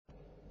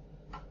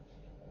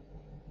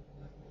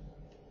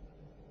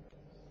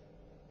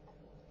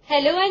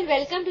Hello and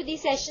welcome to the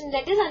session.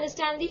 Let us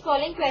understand the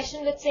following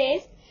question, which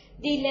says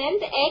the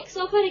length x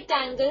of a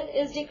rectangle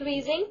is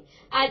decreasing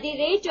at the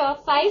rate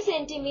of 5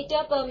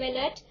 cm per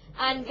minute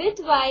and width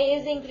y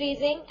is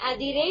increasing at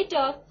the rate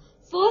of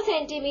 4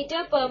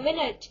 cm per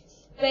minute.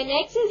 When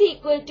x is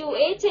equal to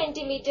 8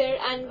 cm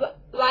and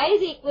y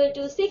is equal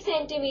to 6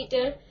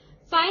 cm,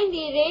 find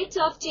the rates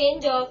of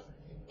change of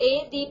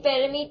A, the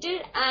perimeter,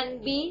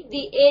 and B,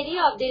 the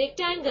area of the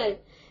rectangle.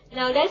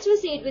 Now let's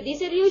proceed with the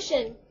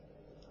solution.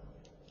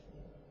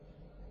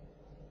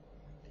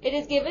 It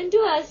is given to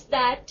us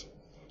that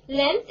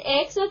length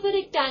x of a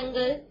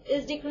rectangle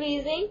is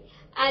decreasing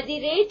at the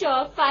rate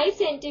of 5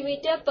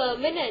 cm per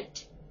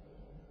minute.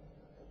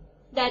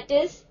 That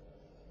is,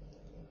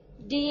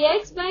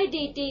 dx by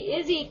dt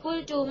is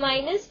equal to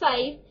minus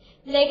 5,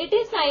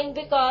 negative sign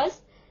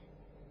because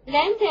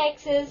length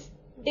x is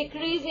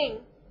decreasing.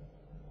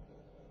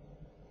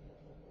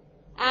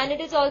 And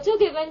it is also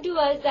given to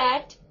us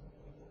that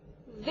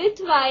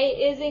width y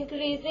is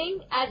increasing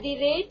at the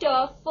rate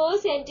of 4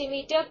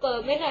 cm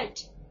per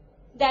minute.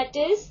 That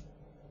is,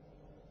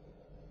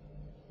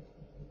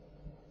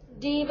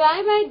 dy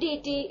by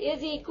dt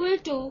is equal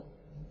to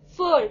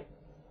 4.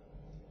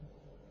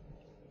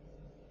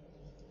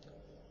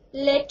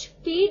 Let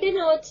P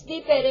denotes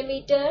the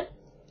perimeter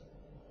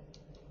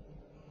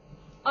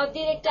of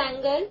the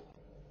rectangle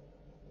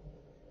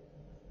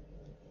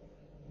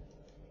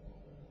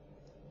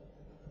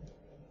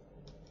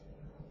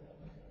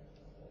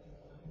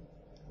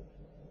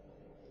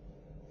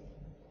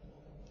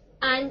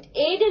and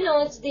A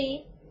denotes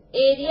the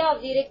area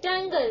of the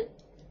rectangle.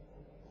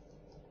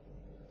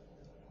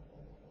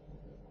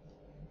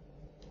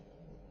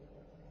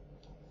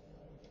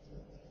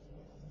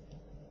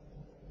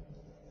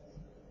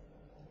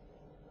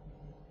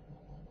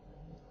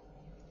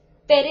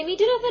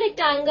 Perimeter of a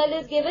rectangle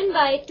is given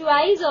by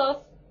twice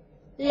of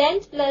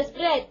length plus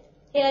breadth.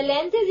 Here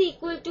length is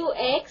equal to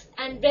x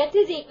and breadth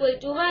is equal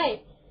to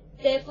y.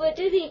 Therefore it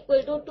is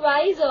equal to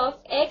twice of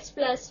x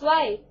plus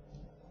y.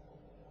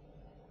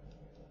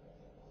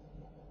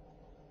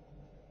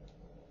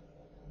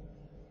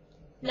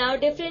 Now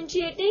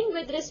differentiating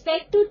with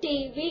respect to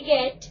t, we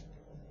get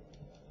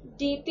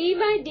dp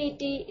by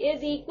dt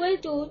is equal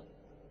to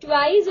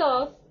twice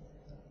of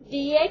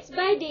dx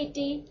by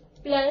dt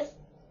plus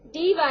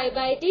dy by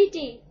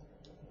dt.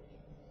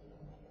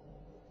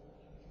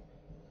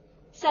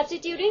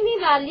 Substituting the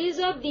values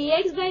of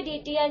dx by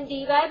dt and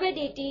dy by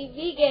dt,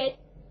 we get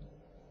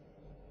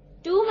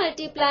 2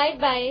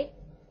 multiplied by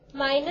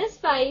minus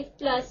 5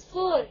 plus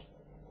 4,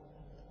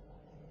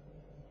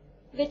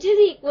 which is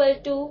equal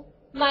to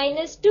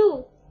minus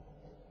 2.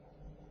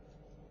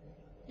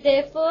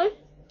 Therefore,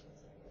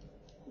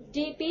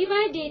 dp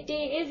by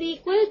dt is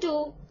equal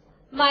to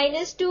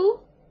minus 2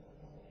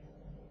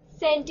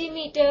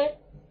 centimeter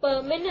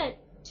per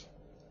minute.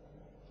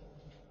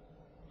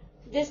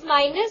 This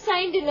minus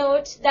sign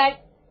denotes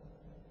that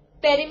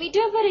perimeter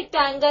of a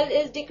rectangle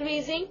is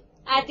decreasing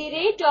at the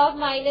rate of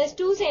minus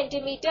 2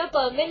 centimeter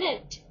per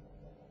minute.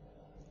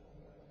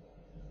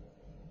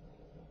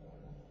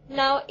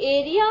 Now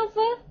area of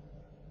a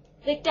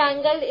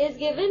rectangle is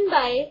given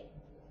by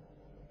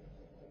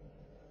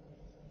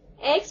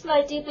x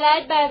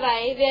multiplied by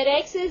y, where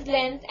x is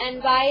length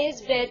and y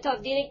is breadth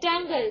of the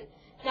rectangle.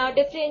 Now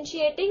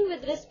differentiating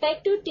with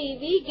respect to t,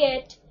 we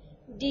get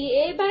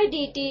dA by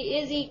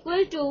dt is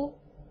equal to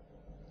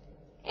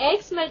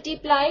x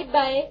multiplied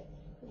by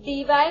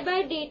dy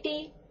by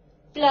dt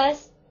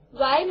plus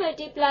y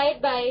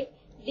multiplied by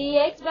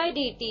dx by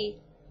dt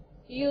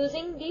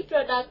using the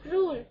product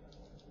rule.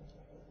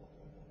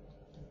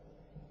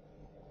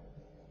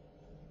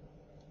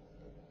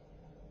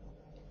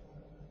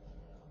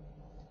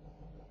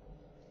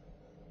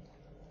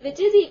 Which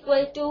is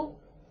equal to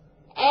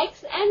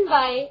x and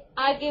y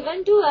are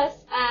given to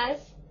us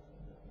as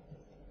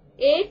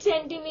 8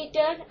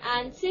 cm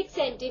and 6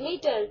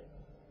 cm.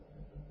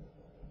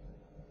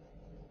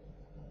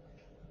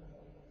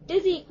 It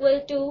is equal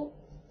to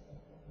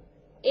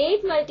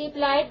 8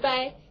 multiplied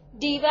by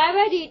dy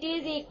by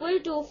dt is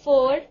equal to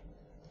 4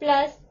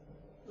 plus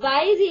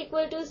y is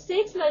equal to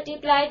 6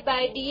 multiplied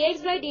by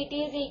dx by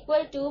dt is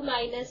equal to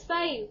minus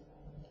 5.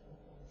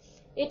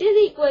 It is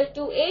equal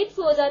to 8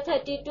 4s are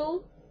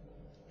 32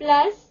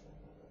 plus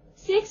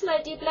 6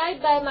 multiplied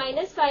by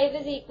minus 5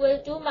 is equal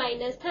to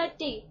minus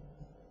 30,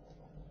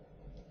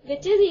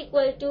 which is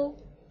equal to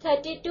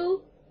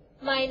 32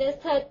 minus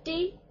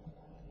 30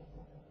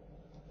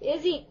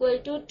 is equal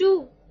to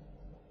 2.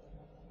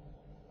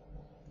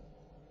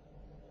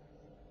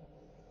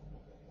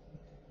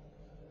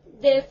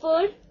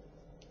 Therefore,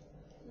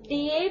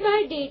 dA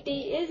by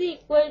dt is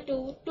equal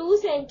to 2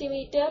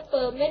 centimeter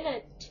per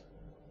minute.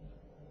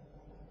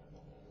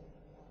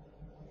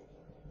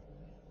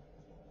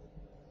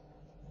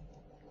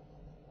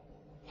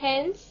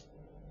 Hence,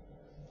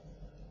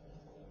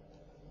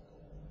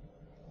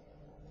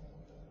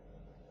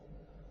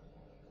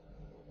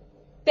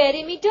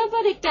 perimeter of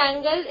a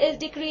rectangle is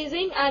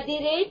decreasing at the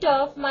rate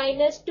of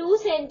minus 2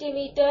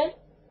 centimeter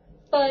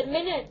per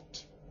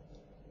minute.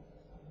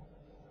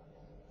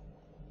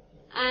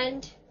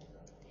 and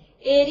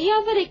area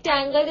of a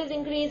rectangle is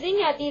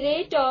increasing at the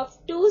rate of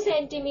 2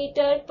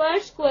 cm per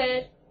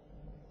square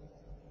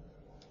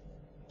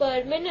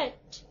per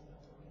minute.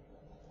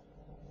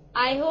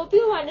 I hope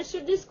you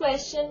understood this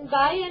question.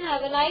 Bye and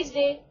have a nice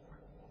day.